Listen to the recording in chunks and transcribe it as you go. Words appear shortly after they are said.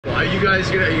you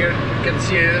guys gonna get to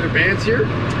see any other bands here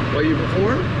while you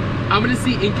perform? I'm gonna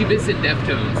see Incubus and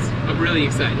Deftones. I'm really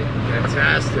excited.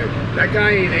 Fantastic. That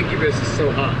guy in Incubus is so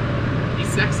hot. He's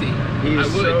sexy. He's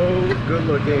so good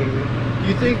looking.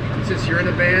 You think since you're in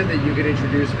a band that you could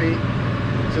introduce me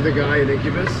to the guy in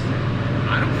Incubus?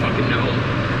 I don't fucking know.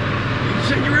 You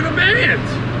said you're in a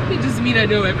band. It doesn't mean I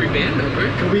know every band number.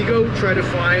 Can we go try to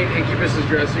find Incubus's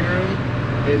dressing room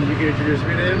and you can introduce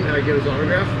me to him and I get his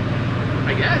autograph?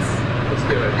 I guess. Let's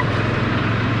do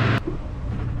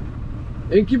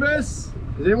it. Incubus?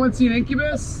 Has anyone seen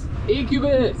Incubus?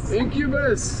 Incubus!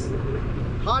 Incubus!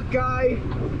 Hot guy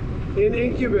in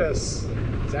Incubus.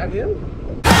 Is that him?